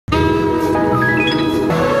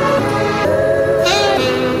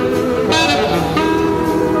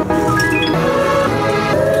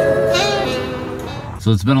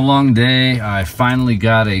So it's been a long day. I finally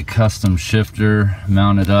got a custom shifter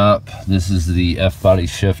mounted up. This is the F-body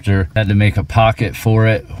shifter. Had to make a pocket for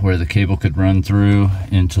it where the cable could run through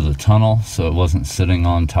into the tunnel so it wasn't sitting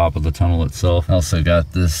on top of the tunnel itself. I also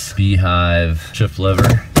got this beehive shift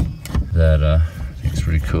lever that I think is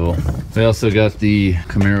pretty cool. We also got the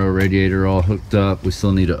Camaro radiator all hooked up. We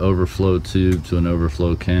still need an overflow tube to an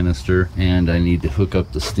overflow canister, and I need to hook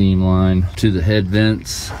up the steam line to the head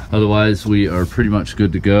vents. Otherwise, we are pretty much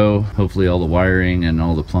good to go. Hopefully all the wiring and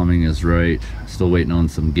all the plumbing is right. Still waiting on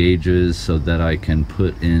some gauges so that I can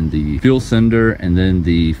put in the fuel sender and then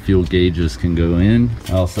the fuel gauges can go in.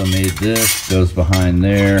 I also made this, goes behind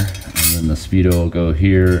there, and then the speedo will go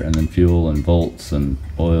here, and then fuel and volts and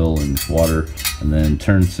oil and water, and then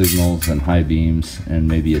turn signals and high beams and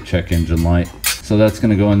maybe a check engine light. So that's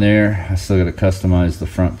gonna go in there. I still gotta customize the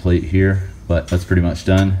front plate here, but that's pretty much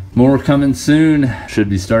done. More coming soon. Should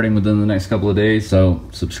be starting within the next couple of days. So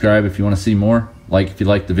subscribe if you wanna see more. Like if you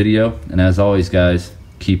liked the video. And as always, guys,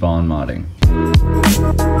 keep on modding.